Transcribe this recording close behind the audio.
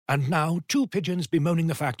And now, two pigeons bemoaning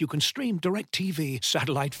the fact you can stream DirecTV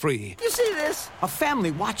satellite-free. You see this? A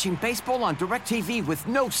family watching baseball on DirecTV with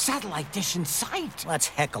no satellite dish in sight. Let's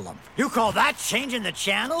heckle them. You call that changing the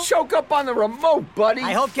channel? Choke up on the remote, buddy.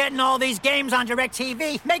 I hope getting all these games on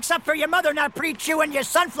DirecTV makes up for your mother not pre-chewing your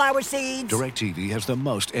sunflower seeds. DirecTV has the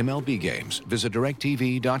most MLB games. Visit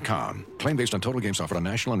DirecTV.com. Claim based on total games offered on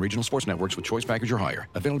national and regional sports networks with choice package or higher.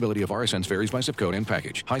 Availability of RSNs varies by zip code and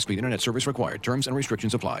package. High-speed internet service required. Terms and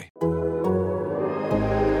restrictions apply.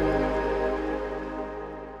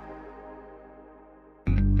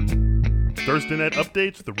 Thursday night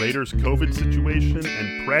updates, the Raiders' COVID situation,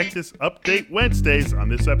 and practice update Wednesdays on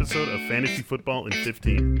this episode of Fantasy Football in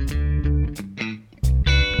 15.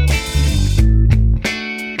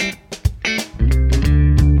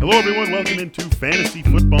 Hello everyone, welcome into Fantasy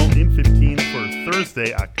Football in 15 for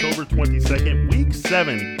Thursday, October 22nd, Week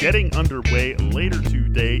 7, getting underway later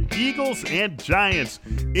today. Eagles and Giants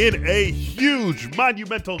in a huge,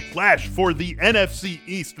 monumental clash for the NFC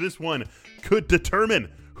East. This one could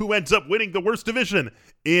determine who ends up winning the worst division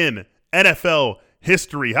in NFL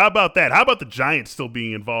history. How about that? How about the Giants still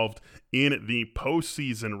being involved in the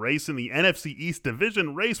postseason race, in the NFC East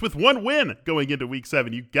division race with one win going into Week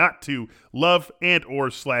 7? You got to love and or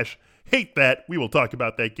 / hate that. We will talk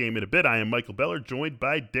about that game in a bit. I am Michael Beller, joined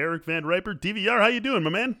by Derek Van Riper. DVR, how you doing, my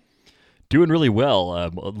man? Doing really well. A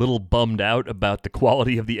little bummed out about the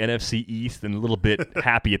quality of the NFC East and a little bit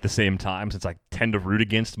happy at the same time, since I tend to root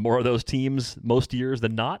against more of those teams most years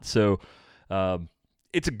than not. So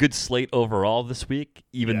it's a good slate overall this week,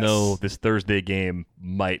 even though this Thursday game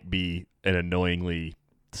might be an annoyingly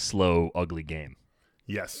slow, ugly game.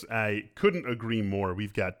 Yes, I couldn't agree more.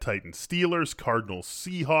 We've got Titans Steelers, Cardinals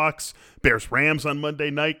Seahawks, Bears Rams on Monday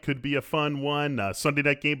night could be a fun one. Sunday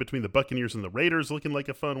night game between the Buccaneers and the Raiders looking like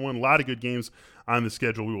a fun one. A lot of good games on the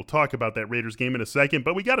schedule. We will talk about that Raiders game in a second,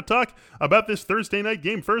 but we got to talk about this Thursday night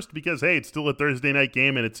game first because, hey, it's still a Thursday night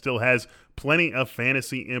game and it still has plenty of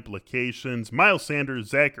fantasy implications. Miles Sanders,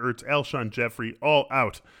 Zach Ertz, Alshon Jeffrey all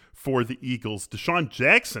out for the Eagles. Deshaun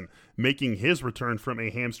Jackson making his return from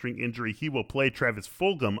a hamstring injury. He will play. Travis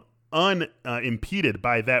Fulgham unimpeded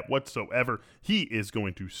by that whatsoever. He is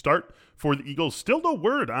going to start for the Eagles. Still no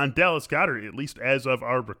word on Dallas Goedert, at least as of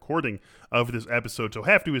our recording of this episode, so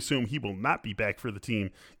have to assume he will not be back for the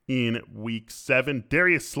team in Week 7.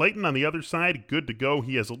 Darius Slayton on the other side, good to go.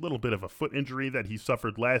 He has a little bit of a foot injury that he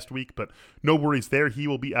suffered last week, but no worries there. He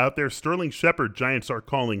will be out there. Sterling Shepard, Giants are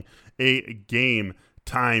calling a game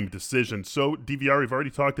time decision. So, DVR, we've already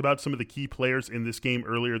talked about some of the key players in this game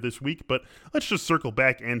earlier this week, but let's just circle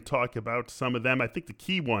back and talk about some of them. I think the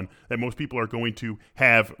key one that most people are going to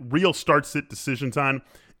have real start-sit decisions on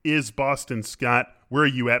is Boston Scott. Where are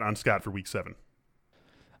you at on Scott for Week 7?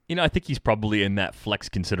 You know, I think he's probably in that flex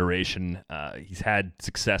consideration. He's had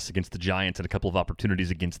success against the Giants and a couple of opportunities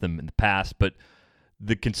against them in the past, but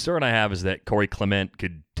the concern I have is that Corey Clement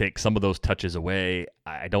could take some of those touches away.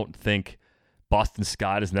 I don't think Boston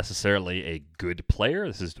Scott is necessarily a good player.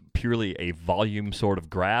 This is purely a volume sort of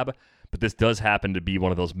grab, but this does happen to be one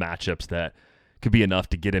of those matchups that could be enough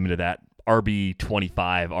to get him into that RB25,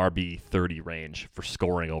 RB30 range for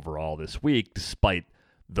scoring overall this week, despite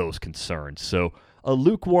those concerns. So a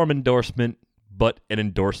lukewarm endorsement, but an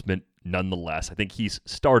endorsement nonetheless. I think he's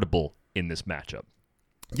startable in this matchup.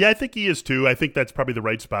 Yeah, I think he is too. I think that's probably the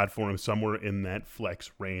right spot for him, somewhere in that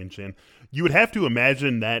flex range. And you would have to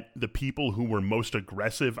imagine that the people who were most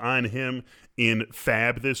aggressive on him in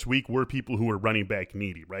Fab this week were people who were running back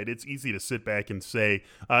needy, right? It's easy to sit back and say,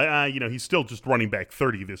 he's still just running back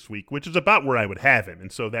 30 this week, which is about where I would have him. And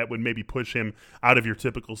so that would maybe push him out of your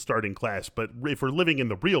typical starting class. But if we're living in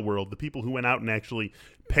the real world, the people who went out and actually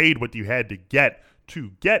paid what you had to get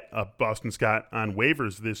a Boston Scott on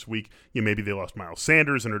waivers this week, maybe they lost Miles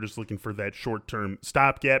Sanders and are just looking for that short-term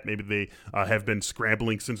stopgap. Maybe they have been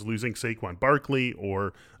scrambling since losing Saquon Barkley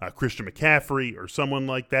or Christian McCaffrey or someone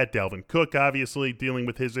like that. Dalvin Cook, obviously, dealing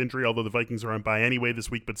with his injury, although the Vikings are on bye anyway this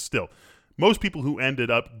week, but still. Most people who ended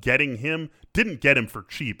up getting him didn't get him for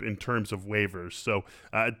cheap in terms of waivers. So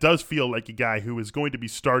it does feel like a guy who is going to be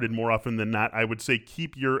started more often than not. I would say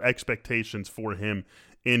keep your expectations for him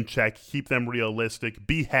in check, keep them realistic,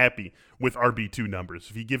 be happy with RB2 numbers.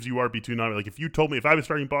 If he gives you RB2 numbers, like if I was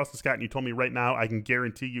starting Boston Scott and you told me right now, I can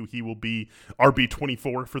guarantee you he will be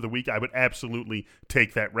RB24 for the week, I would absolutely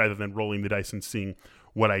take that rather than rolling the dice and seeing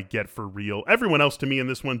what I get for real. Everyone else to me in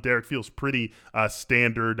this one, Derek, feels pretty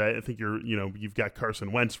standard. I think you've got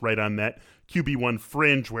Carson Wentz right on that QB1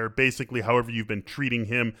 fringe, where basically however you've been treating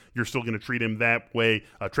him, you're still going to treat him that way.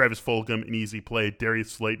 Travis Fulgham, an easy play.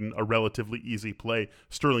 Darius Slayton, a relatively easy play.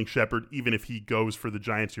 Sterling Shepard, even if he goes for the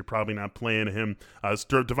Giants, you're probably not playing him.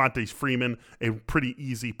 Devontae Freeman, a pretty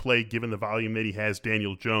easy play given the volume that he has.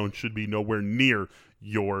 Daniel Jones should be nowhere near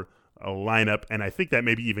your lineup, and I think that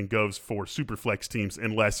maybe even goes for super flex teams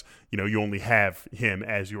unless you only have him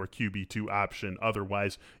as your QB2 option.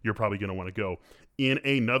 Otherwise, you're probably going to want to go in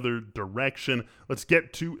another direction. Let's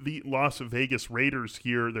get to the Las Vegas Raiders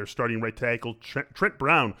here. Their starting right tackle, Trent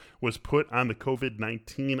Brown, was put on the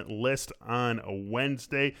COVID-19 list on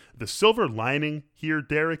Wednesday. The silver lining here,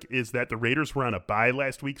 Derek, is that the Raiders were on a bye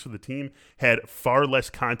last week, so the team had far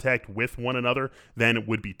less contact with one another than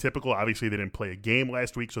would be typical. Obviously, they didn't play a game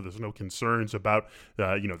last week, so there's no concerns about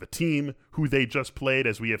the team who they just played,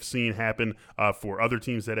 as we have seen happen for other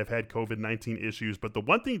teams that have had COVID-19 issues. But the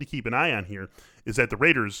one thing to keep an eye on here is that the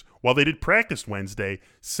Raiders, while they did practice Wednesday,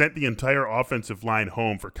 sent the entire offensive line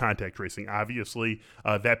home for contact tracing. Obviously,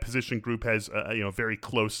 that position group has very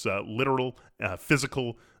close literal,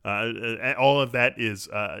 physical. All of that is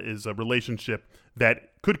a relationship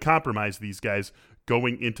that could compromise these guys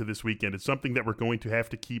going into this weekend. It's something that we're going to have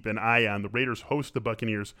to keep an eye on. The Raiders host the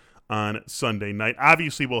Buccaneers on Sunday night.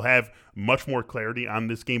 Obviously, we'll have much more clarity on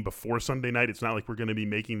this game before Sunday night. It's not like we're going to be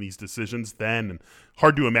making these decisions then. And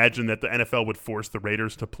hard to imagine that the NFL would force the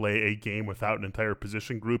Raiders to play a game without an entire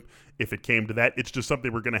position group if it came to that. It's just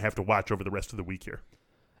something we're going to have to watch over the rest of the week here.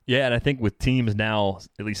 Yeah, and I think with teams now,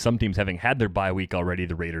 at least some teams having had their bye week already,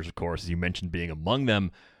 the Raiders, of course, as you mentioned, being among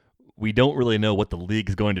them, we don't really know what the league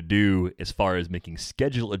is going to do as far as making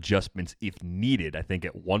schedule adjustments if needed. I think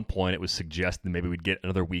at one point it was suggested maybe we'd get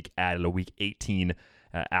another week added, a week 18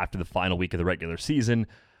 after the final week of the regular season.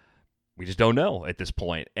 We just don't know at this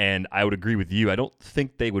point. And I would agree with you. I don't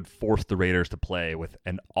think they would force the Raiders to play with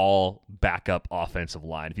an all backup offensive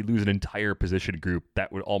line. If you lose an entire position group,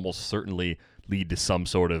 that would almost certainly lead to some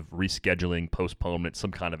sort of rescheduling, postponement,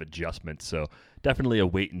 some kind of adjustment. So definitely a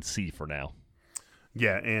wait and see for now.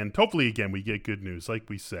 Yeah, and hopefully, again, we get good news. Like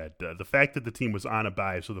we said, the fact that the team was on a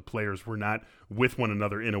bye, so the players were not with one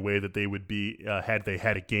another in a way that they would be had they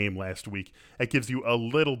had a game last week, it gives you a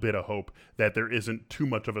little bit of hope that there isn't too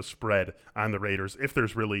much of a spread on the Raiders, if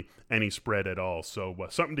there's really any spread at all. So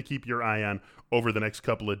something to keep your eye on over the next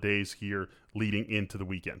couple of days here leading into the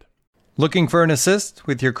weekend. Looking for an assist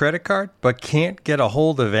with your credit card, but can't get a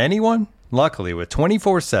hold of anyone? Luckily, with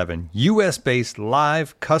 24/7 U.S.-based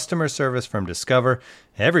live customer service from Discover,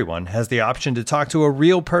 everyone has the option to talk to a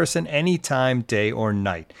real person anytime, day or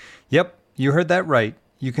night. Yep, you heard that right.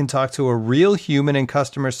 You can talk to a real human in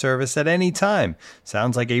customer service at any time.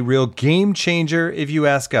 Sounds like a real game changer if you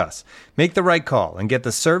ask us. Make the right call and get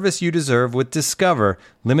the service you deserve with Discover.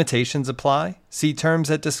 Limitations apply. See terms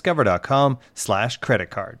at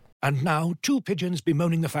discover.com/creditcard. And now, two pigeons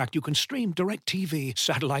bemoaning the fact you can stream DirecTV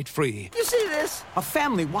satellite-free. You see this? A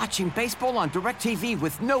family watching baseball on DirecTV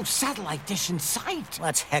with no satellite dish in sight.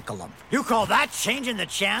 Let's heckle them. You call that changing the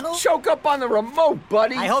channel? Choke up on the remote,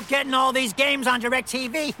 buddy. I hope getting all these games on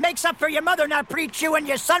DirecTV makes up for your mother not pre-chewing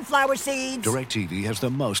your sunflower seeds. DirecTV has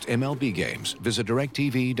the most MLB games. Visit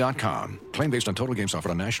DirecTV.com. Claim based on total games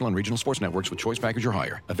offered on national and regional sports networks with choice package or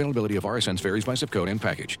higher. Availability of RSNs varies by zip code and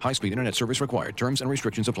package. High-speed internet service required. Terms and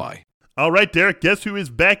restrictions apply. All right, Derek, guess who is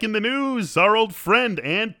back in the news? Our old friend,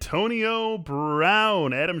 Antonio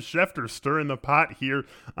Brown. Adam Schefter stirring the pot here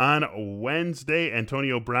on Wednesday.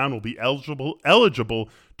 Antonio Brown will be eligible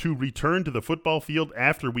to return to the football field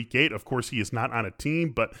after Week 8. Of course, he is not on a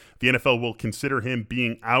team, but the NFL will consider him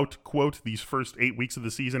being out, quote, these first 8 weeks of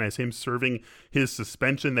the season as him serving his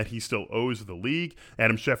suspension that he still owes the league.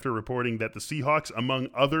 Adam Schefter reporting that the Seahawks, among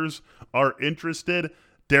others, are interested.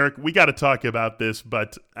 Derek, we got to talk about this,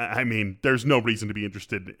 but I mean, there's no reason to be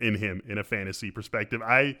interested in him in a fantasy perspective.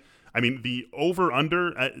 I mean, the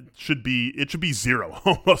over/under should be 0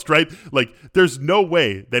 almost, right? Like, there's no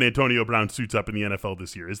way that Antonio Brown suits up in the NFL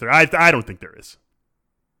this year, is there? I don't think there is.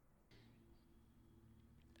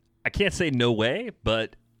 I can't say no way,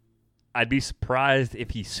 but I'd be surprised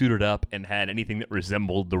if he suited up and had anything that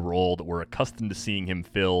resembled the role that we're accustomed to seeing him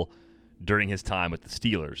fill during his time with the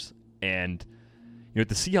Steelers. And with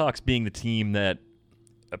the Seahawks being the team that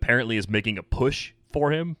apparently is making a push for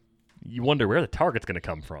him, you wonder where the target's going to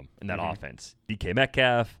come from in that offense. DK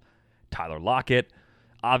Metcalf, Tyler Lockett.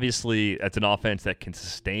 Obviously, that's an offense that can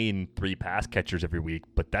sustain 3 pass catchers every week,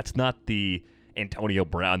 but that's not the Antonio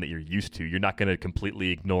Brown that you're used to. You're not going to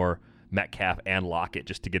completely ignore Metcalf and Lockett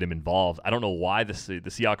just to get him involved. I don't know why the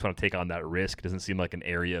Seahawks want to take on that risk. It doesn't seem like an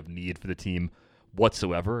area of need for the team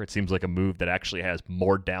whatsoever. It seems like a move that actually has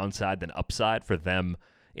more downside than upside for them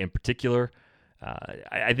in particular.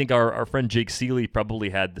 I think our friend Jake Seeley probably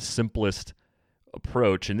had the simplest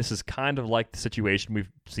approach, and this is kind of like the situation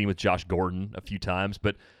we've seen with Josh Gordon a few times,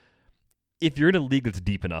 but if you're in a league that's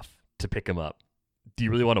deep enough to pick him up, do you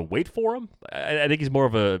really want to wait for him? I think he's more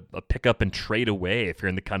of a pick up and trade away if you're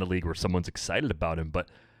in the kind of league where someone's excited about him, but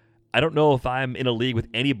I don't know if I'm in a league with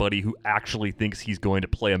anybody who actually thinks he's going to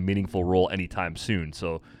play a meaningful role anytime soon.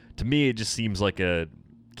 So to me, it just seems like a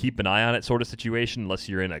keep an eye on it sort of situation, unless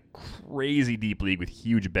you're in a crazy deep league with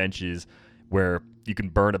huge benches where you can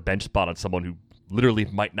burn a bench spot on someone who literally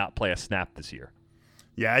might not play a snap this year.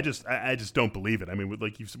 Yeah, I just don't believe it. I mean,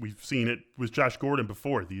 like we've seen it with Josh Gordon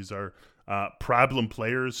before. These are problem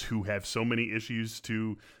players who have so many issues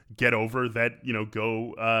to get over that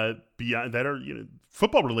go beyond that are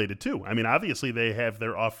football related too. I mean, obviously they have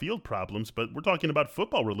their off-field problems, but we're talking about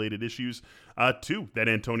football related issues too that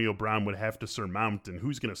Antonio Brown would have to surmount. And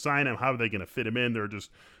who's going to sign him? How are they going to fit him in? There are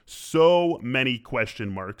just so many question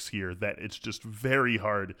marks here that it's just very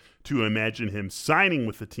hard to imagine him signing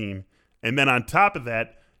with the team. And then on top of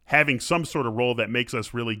that, having some sort of role that makes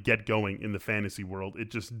us really get going in the fantasy world.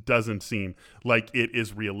 It just doesn't seem like it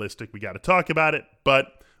is realistic. We got to talk about it,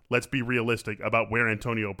 but let's be realistic about where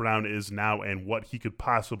Antonio Brown is now and what he could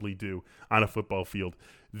possibly do on a football field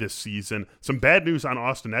this season. Some bad news on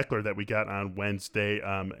Austin Ekeler that we got on Wednesday.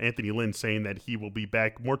 Anthony Lynn saying that he will be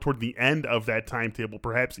back more toward the end of that timetable,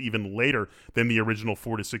 perhaps even later than the original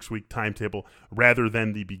 4 to 6 week timetable, rather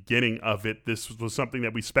than the beginning of it. This was something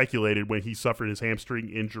that we speculated when he suffered his hamstring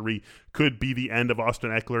injury could be the end of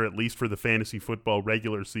Austin Ekeler, at least for the fantasy football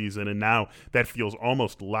regular season, and now that feels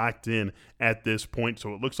almost locked in at this point.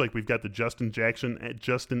 So it looks like we've got the Justin Jackson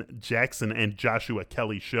and Joshua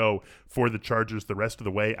Kelly show for the Chargers the rest of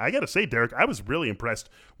the way. I got to say, Derek, I was really impressed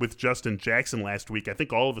with Justin Jackson last week. I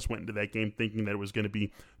think all of us went into that game thinking that it was going to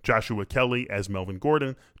be Joshua Kelly as Melvin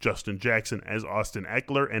Gordon, Justin Jackson as Austin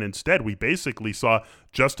Ekeler, and instead we basically saw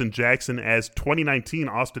Justin Jackson as 2019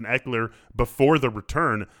 Austin Ekeler before the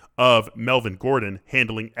return of Melvin Gordon,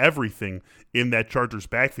 handling everything in that Chargers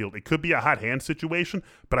backfield. It could be a hot hand situation,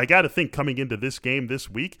 but I got to think coming into this game this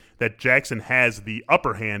week that Jackson has the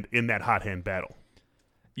upper hand in that hot hand battle.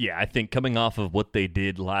 Yeah, I think coming off of what they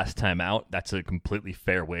did last time out, that's a completely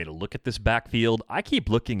fair way to look at this backfield. I keep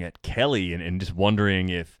looking at Kelly and just wondering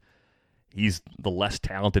if he's the less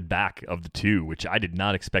talented back of the two, which I did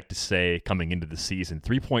not expect to say coming into the season.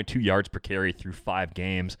 3.2 yards per carry through 5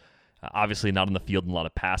 games. Obviously not on the field in a lot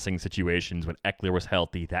of passing situations. When Ekeler was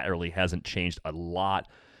healthy, that really hasn't changed a lot.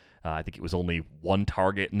 I think it was only 1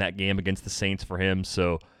 target in that game against the Saints for him.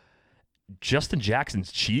 So Justin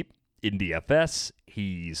Jackson's cheap in DFS.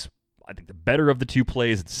 He's, I think, the better of the two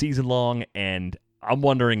plays season long, and I'm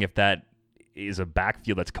wondering if that is a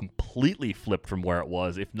backfield that's completely flipped from where it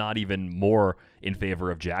was, if not even more in favor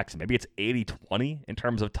of Jackson. Maybe it's 80-20 in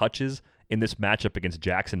terms of touches in this matchup against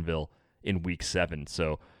Jacksonville in Week 7.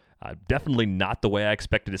 So definitely not the way I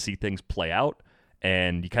expected to see things play out,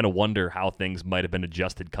 and you kind of wonder how things might have been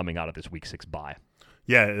adjusted coming out of this Week 6 bye.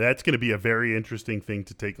 Yeah, that's going to be a very interesting thing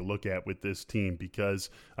to take a look at with this team because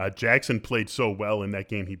Jackson played so well in that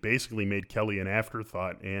game. He basically made Kelly an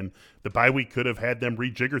afterthought, and the bye week could have had them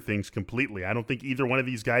rejigger things completely. I don't think either one of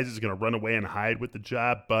these guys is going to run away and hide with the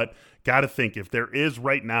job, but got to think if there is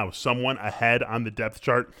right now someone ahead on the depth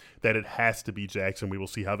chart, that it has to be Jackson. We will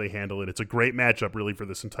see how they handle it. It's a great matchup, really, for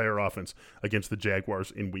this entire offense against the Jaguars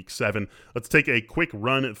in Week 7. Let's take a quick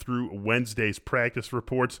run through Wednesday's practice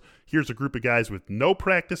reports. Here's a group of guys with no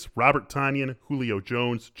practice: Robert Tonyan, Julio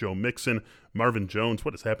Jones, Joe Mixon, Marvin Jones.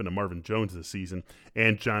 What has happened to Marvin Jones this season?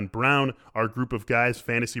 And John Brown. Our group of guys,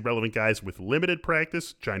 fantasy-relevant guys with limited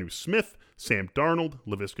practice: Jonnu Smith, Sam Darnold,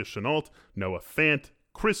 Laviska Shenault, Noah Fant,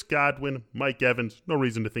 Chris Godwin, Mike Evans. No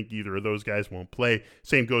reason to think either of those guys won't play.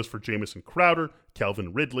 Same goes for Jamison Crowder,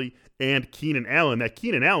 Calvin Ridley, and Keenan Allen. That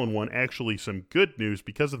Keenan Allen one, actually some good news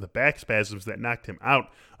because of the back spasms that knocked him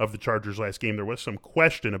out of the Chargers last game. There was some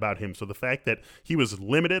question about him. So the fact that he was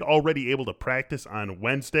limited, already able to practice on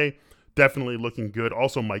Wednesday, definitely looking good.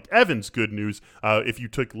 Also, Mike Evans, good news. If you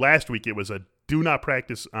took last week, it was a do not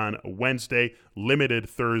practice on Wednesday, limited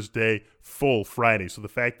Thursday, full Friday. So the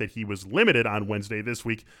fact that he was limited on Wednesday this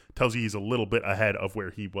week tells you he's a little bit ahead of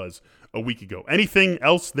where he was a week ago. Anything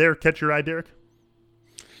else there catch your eye, Derek?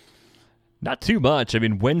 Not too much. I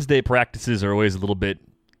mean, Wednesday practices are always a little bit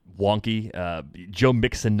wonky. Joe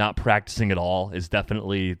Mixon not practicing at all is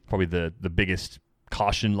definitely probably the biggest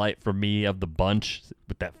caution light for me of the bunch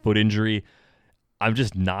with that foot injury. I'm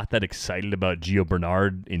just not that excited about Gio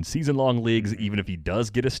Bernard in season-long leagues, even if he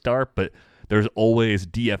does get a start. But there's always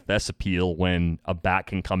DFS appeal when a back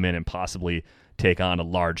can come in and possibly take on a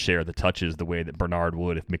large share of the touches the way that Bernard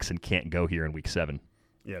would if Mixon can't go here in Week 7.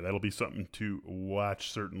 Yeah, that'll be something to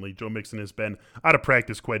watch, certainly. Joe Mixon has been out of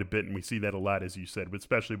practice quite a bit, and we see that a lot, as you said, but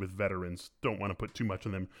especially with veterans. Don't want to put too much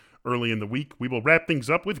on them early in the week. We will wrap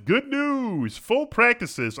things up with good news. Full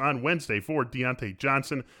practices on Wednesday for Diontae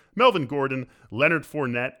Johnson, Melvin Gordon, Leonard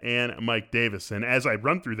Fournette, and Mike Davis. And as I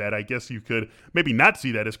run through that, I guess you could maybe not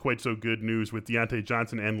see that as quite so good news with Diontae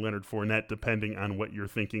Johnson and Leonard Fournette, depending on what you're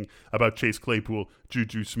thinking about Chase Claypool,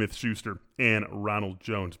 Juju Smith-Schuster, and Ronald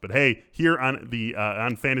Jones. But hey, here on the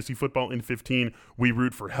on Fantasy Football in 15, we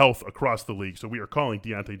root for health across the league. So we are calling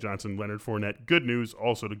Diontae Johnson, Leonard Fournette. Good news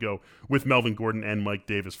also to go with Melvin Gordon and Mike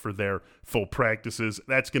Davis for their full practices.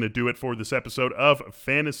 That's going to do it for this episode of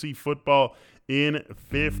Fantasy Football in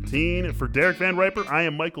 15. For Derek Van Riper, I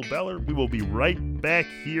am Michael Beller. We will be right back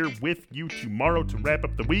here with you tomorrow to wrap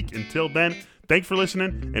up the week. Until then, thanks for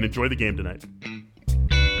listening and enjoy the game tonight.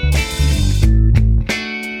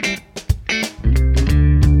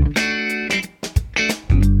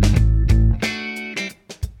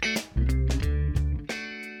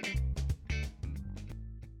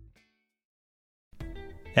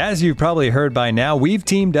 As you've probably heard by now, we've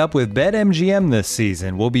teamed up with BetMGM this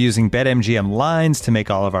season. We'll be using BetMGM lines to make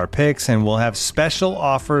all of our picks, and we'll have special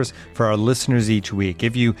offers for our listeners each week.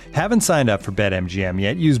 If you haven't signed up for BetMGM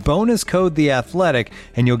yet, use bonus code The Athletic,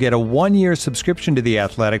 and you'll get a 1-year subscription to The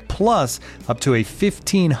Athletic, plus up to a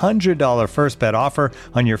 $1,500 first bet offer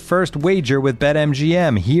on your first wager with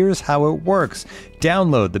BetMGM. Here's how it works.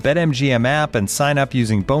 Download the BetMGM app and sign up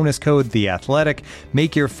using bonus code The Athletic.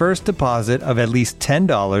 Make your first deposit of at least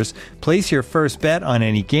 $10. Place your first bet on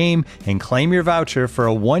any game and claim your voucher for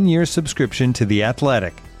a 1-year subscription to The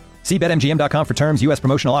Athletic. See BetMGM.com for terms. U.S.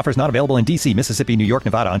 promotional offers not available in D.C., Mississippi, New York,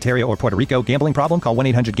 Nevada, Ontario, or Puerto Rico. Gambling problem? Call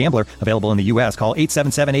 1-800-GAMBLER. Available in the U.S. Call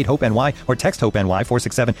 877-8-HOPE-NY or text HOPE-NY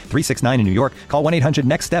 467-369 in New York. Call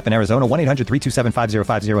 1-800-NEXT-STEP in Arizona.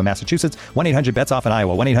 1-800-327-5050 in Massachusetts. 1-800-BETS-OFF in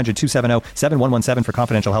Iowa. 1-800-270-7117 for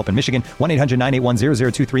confidential help in Michigan.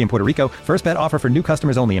 1-800-981-0023 in Puerto Rico. First bet offer for new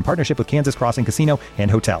customers only in partnership with Kansas Crossing Casino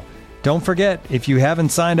and Hotel. Don't forget, if you haven't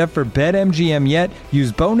signed up for BetMGM yet,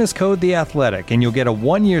 use bonus code The Athletic, and you'll get a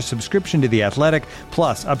 1-year subscription to The Athletic,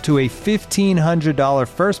 plus up to a $1,500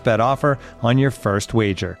 first bet offer on your first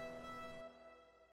wager.